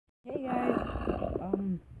Hey guys,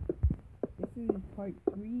 this is part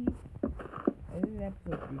 3, this is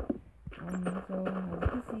episode 3, so as you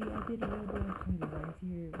can see, I did a little bit of some designs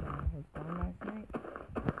here while I was gone last night.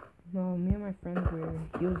 Well, me and my friend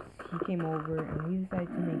he came over and we decided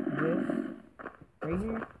to make this right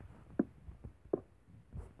here.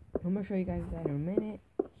 I'm gonna show you guys that in a minute.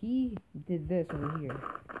 He did this over here.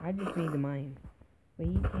 I just made the mine, but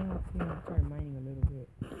he came up here and started mining a little bit.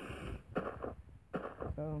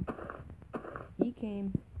 So he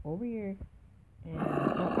came over here and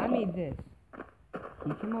I made this.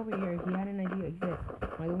 He came over here, he had an idea like this.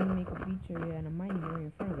 Why don't we make a beach area and a mining area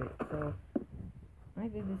in front of it? So I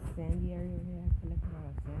did this sandy area here. I collected a lot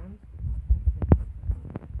of sand.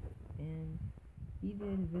 And he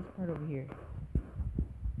did this part over here.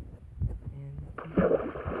 And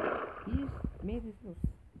he just made this little,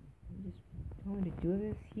 he just told me to do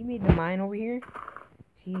this. He made the mine over here.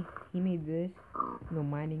 He made this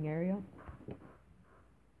mining area.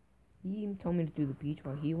 He told me to do the beach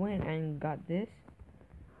while he went and got this.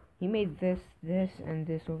 He made this, and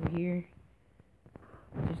this over here.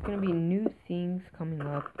 There's gonna be new things coming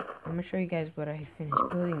up. I'm gonna show you guys what I finished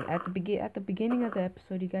building. At the beginning of the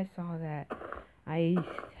episode, you guys saw that I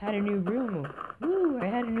had a new room. Woo! I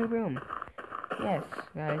had a new room. Yes,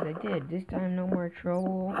 guys, I did. This time, no more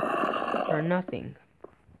trouble or nothing.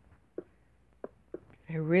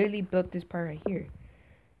 I really built this part right here.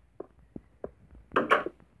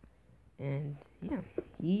 And yeah,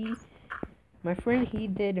 my friend, he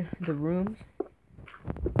did the rooms.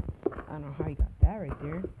 I don't know how he got that right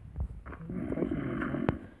there. I'm really questioning myself,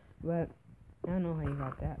 but I don't know how he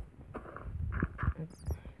got that.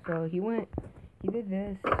 So he did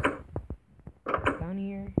this down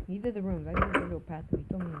here. He did the rooms. I did a little pathway. He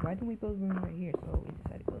told me, why don't we build rooms right here? So we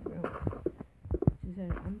decided to build rooms. She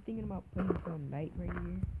said, I'm thinking about putting some light right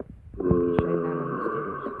here. Shine down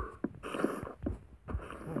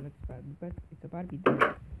on the stairs. It's about to be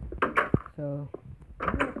dark. So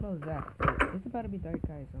I'm gonna close that. So it's about to be dark,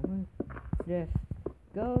 guys. So I'm gonna just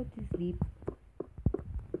go to sleep.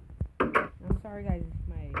 I'm sorry, guys, if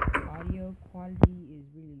my audio quality is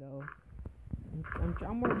really low.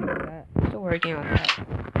 I'm working on that. I'm still working on that.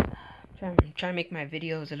 I'm trying to make my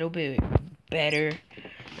videos a little bit better,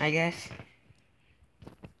 I guess.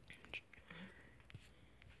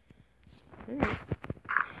 Alright.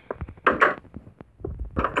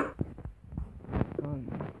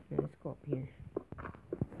 Let's go up here.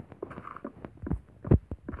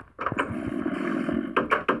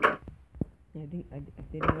 I think I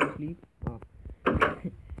didn't go to sleep. Oh.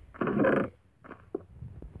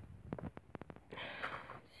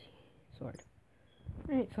 Sword.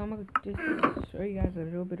 Alright, so I'm gonna just show you guys a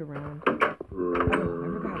little bit around. Oh, I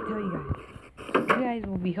forgot to tell you guys. You guys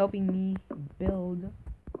will be helping me build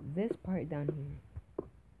this part down here.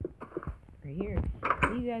 Right here.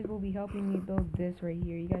 You guys will be helping me build this right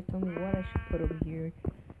here. You guys told me what I should put over here.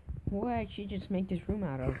 What I should just make this room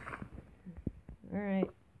out of.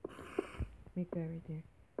 Alright. Make that right there.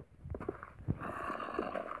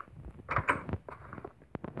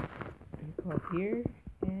 And go up here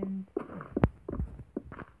and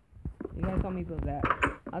you guys help me build that.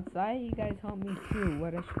 Outside, you guys help me too.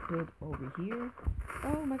 What I should build over here.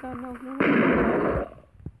 Oh my god, no.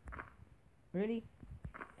 Really?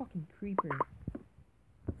 Fucking creeper.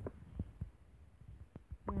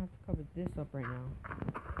 I'm gonna have to cover this up right now.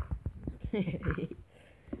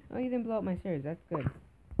 Oh, you didn't blow up my stairs. That's good.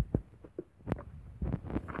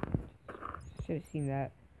 Should have seen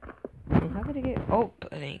that. And how did I get oak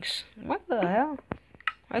planks? What the hell?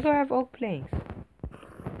 Why do I have oak planks?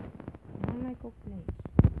 I don't like oak planks.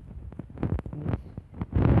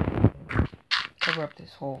 Cover up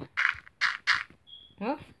this hole.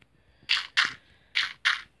 Well,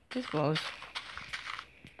 this blows.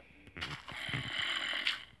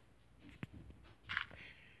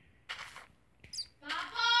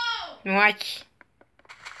 What?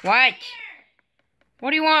 What? What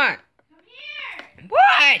do you want? Come here.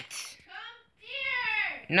 What? Come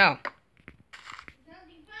here. No.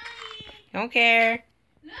 Something funny. Don't care.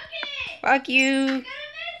 Look at it. Fuck you. You're gonna miss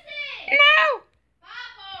it. No.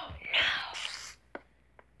 Papa.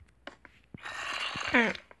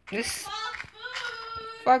 No. This. False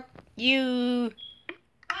food. Fuck you.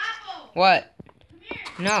 Papa. What? Come here.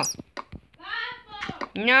 No. Papa.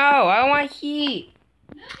 No. I want heat.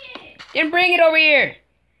 Look at it. Then bring it over here.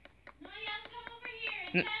 No, you have to come over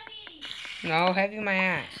here. It's heavy. No, heavy my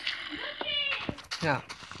ass. Look at it. No.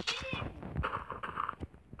 Get it.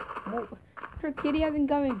 No. Her kitty hasn't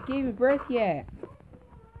gave birth yet.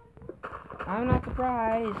 I'm not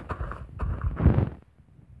surprised.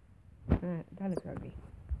 That looks ugly.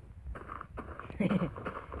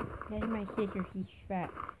 That's my sister, he's fat.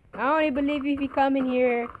 I don't even believe if you come in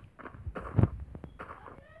here.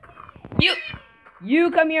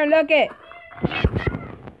 You come here and look it.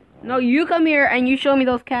 No, you come here and you show me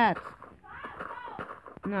those cats.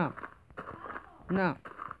 No. No.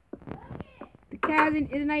 The cat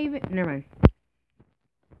is not even... Never mind.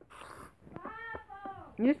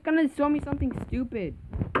 You're just gonna show me something stupid.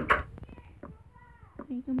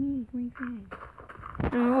 Hey, come here, great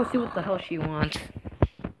cat. We'll see what the hell she wants.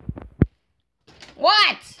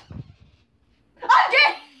 What?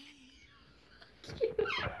 Okay!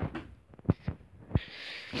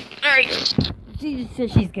 Alright. She just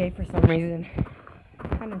said she's gay for some reason. I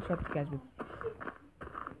kind of interrupt you guys with...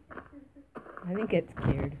 I think it's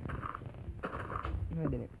scared. No, I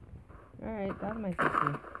didn't. Alright, that's my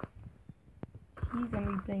sister. She's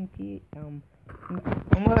gonna be playing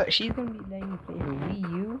she's gonna be letting me play her Wii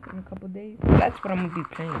U in a couple days. That's what I'm gonna be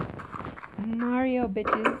playing. Mario,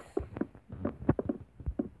 bitches.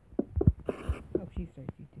 Hope she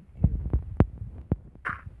starts YouTube too.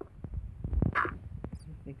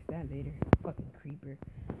 I'll fix that later. Fucking creeper.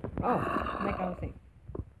 Oh, like I was saying.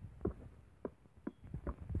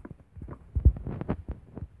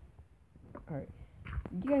 Alright.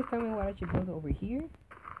 You guys tell me what I should build over here,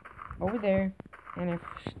 over there, and if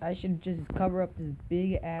I should just cover up this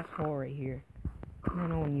big ass hole right here. And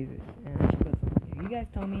no one uses. And I should put something here. You guys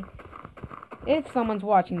tell me if someone's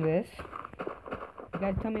watching this. You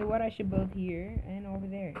guys tell me what I should build here and over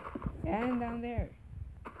there and down there.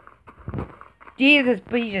 Jesus,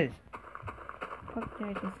 please. What did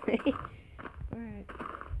I just say? Alright.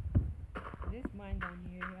 This mine down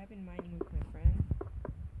here, I've been mining with my friend.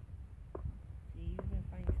 He's been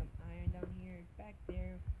finding some iron down here. It's back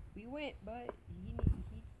there. We went, but he got some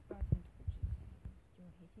torches. I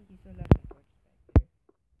think he still left some torches back there.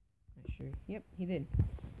 Not sure. Yep, he did.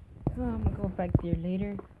 So I'm gonna go back there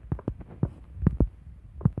later.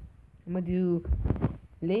 I'm gonna do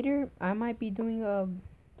later. I might be doing a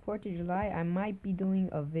 4th of July. I might be doing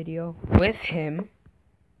a video with him.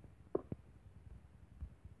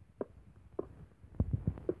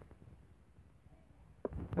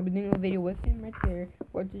 I'll be doing a video with him right there.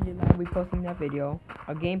 4th of July, I'll be posting that video.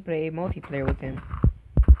 A gameplay, multiplayer with him.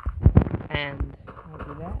 And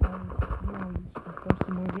after that, I'll post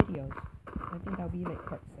some more videos. I think that'll be like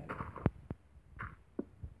part 7.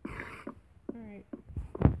 Alright.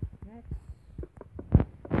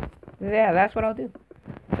 Yeah, that's what I'll do.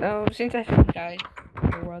 So, since I showed you guys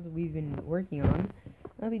the world that we've been working on,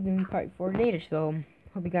 I'll be doing part 4 later. So,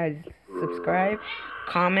 hope you guys subscribe,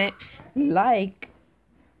 comment, like,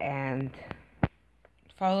 and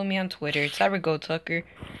follow me on Twitter. It's CyberGoTucker.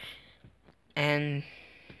 And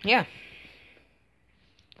yeah.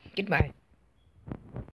 Goodbye.